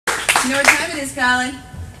You know what time it is, Colin?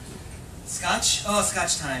 Scotch? Oh,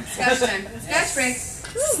 Scotch time. Scotch time. Scotch break.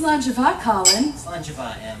 Slàinte, Colin. Slàinte,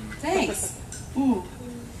 Thanks. Ooh.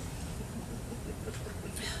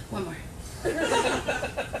 One more.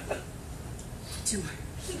 Two more.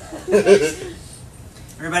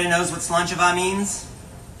 Everybody knows what Slàinte means?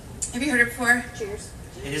 Have you heard it before? Cheers.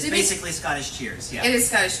 It is basically Scottish cheers, yeah. It is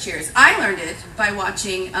Scottish cheers. I learned it by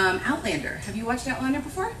watching Outlander. Have you watched Outlander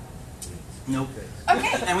before? Nope.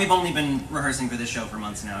 Okay. And we've only been rehearsing for this show for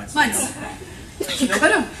months now. It's, Months. You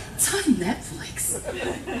could have. It's on Netflix.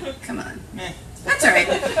 Come on. Meh. That's all right.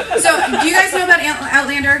 So, do you guys know about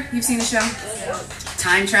Outlander? You've seen the show?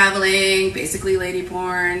 Time traveling, basically lady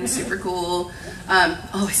porn, super cool.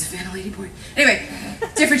 Always a fan of lady porn. Anyway,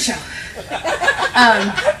 different show.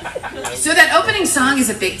 So that opening song is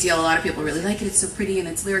a big deal. A lot of people really like it. It's so pretty and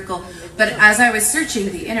it's lyrical. But as I was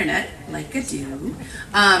searching the internet, like I do,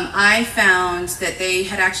 I found that they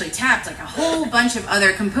had actually tapped like a whole bunch of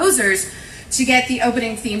other composers to get the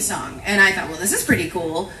opening theme song. And I thought, well, this is pretty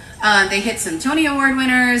cool. They hit some Tony Award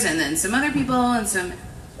winners and then some other people and some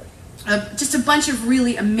just a bunch of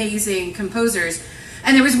really amazing composers.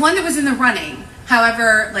 And there was one that was in the running.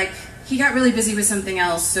 However, like, he got really busy with something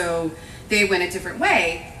else, so they went a different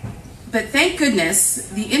way. But thank goodness,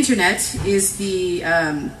 the internet is the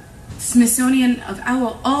Smithsonian of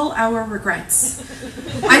all our regrets.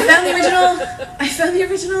 I found the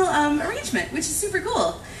original arrangement, which is super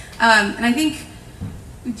cool. And I think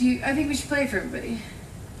we should play it for everybody.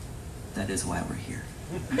 That is why we're here.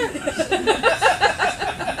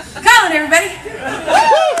 Colin, everybody!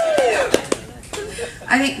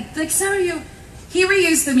 I think, like some of you, he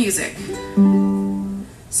reused the music,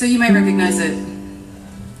 so you might recognize it.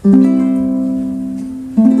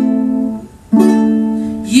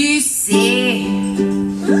 You say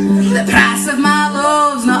the price of my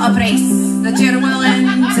love's not a price that you're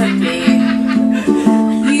willing to pay.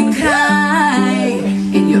 You cry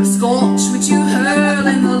in your Scotch, which you hurl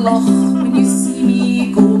in the loch when you see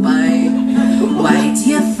me go by. Why do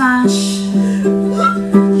you fash?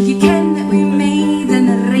 You ken that we made an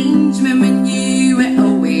arrangement when you went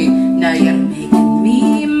away. Now you're making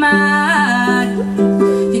me mad.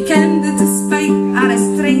 You ken that despite our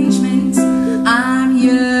estrangement, I'm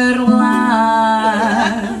your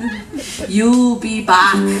lad. You'll be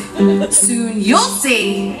back soon, you'll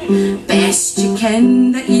say. Best you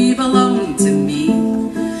ken that you belong to me.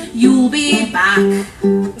 You'll be back,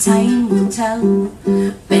 time will tell.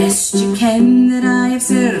 Best you ken that I have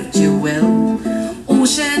served you well.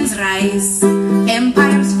 Oceans rise,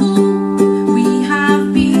 empires fall. We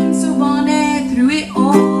have been so bonny through it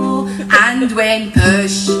all. And when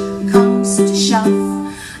push comes to shove,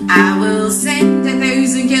 I will send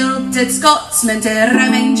 1,000 kilted Scotsmen to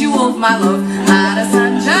remind you of my love. Lada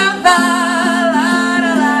Slàinte,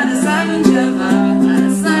 lada Slàinte, lada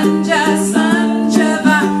Slàinte, Slàinte,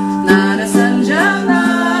 lada Slàinte,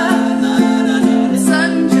 lada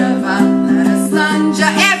Slàinte, lada Slàinte,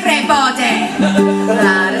 everybody!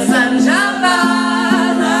 Lada Slàinte,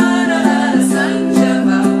 lada Slàinte,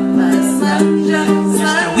 lada Slàinte,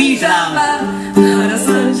 Slàinte, lada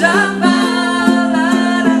Slàinte,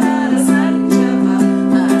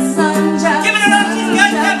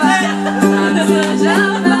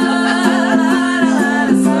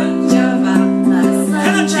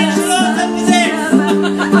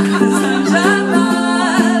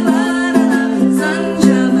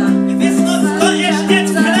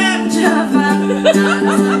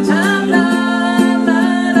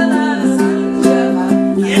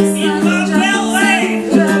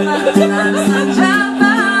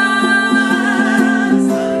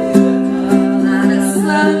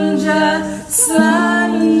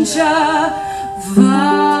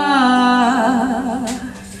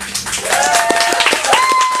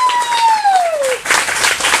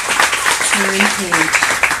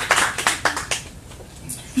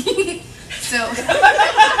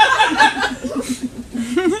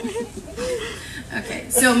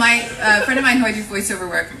 So my friend of mine who I do voiceover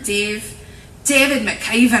work, David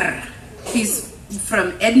McIver, he's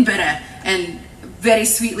from Edinburgh and very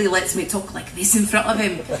sweetly lets me talk like this in front of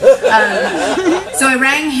him. So I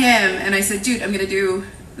rang him and I said, dude, I'm going to do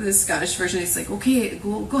the Scottish version. He's like, okay,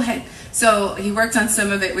 go ahead. So he worked on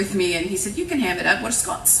some of it with me and he said, you can ham it up, we're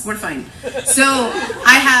Scots, we're fine. So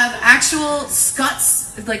I have actual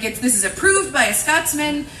Scots, like this is approved by a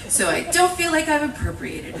Scotsman, so I don't feel like I've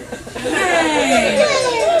appropriated it.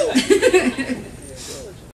 Yay!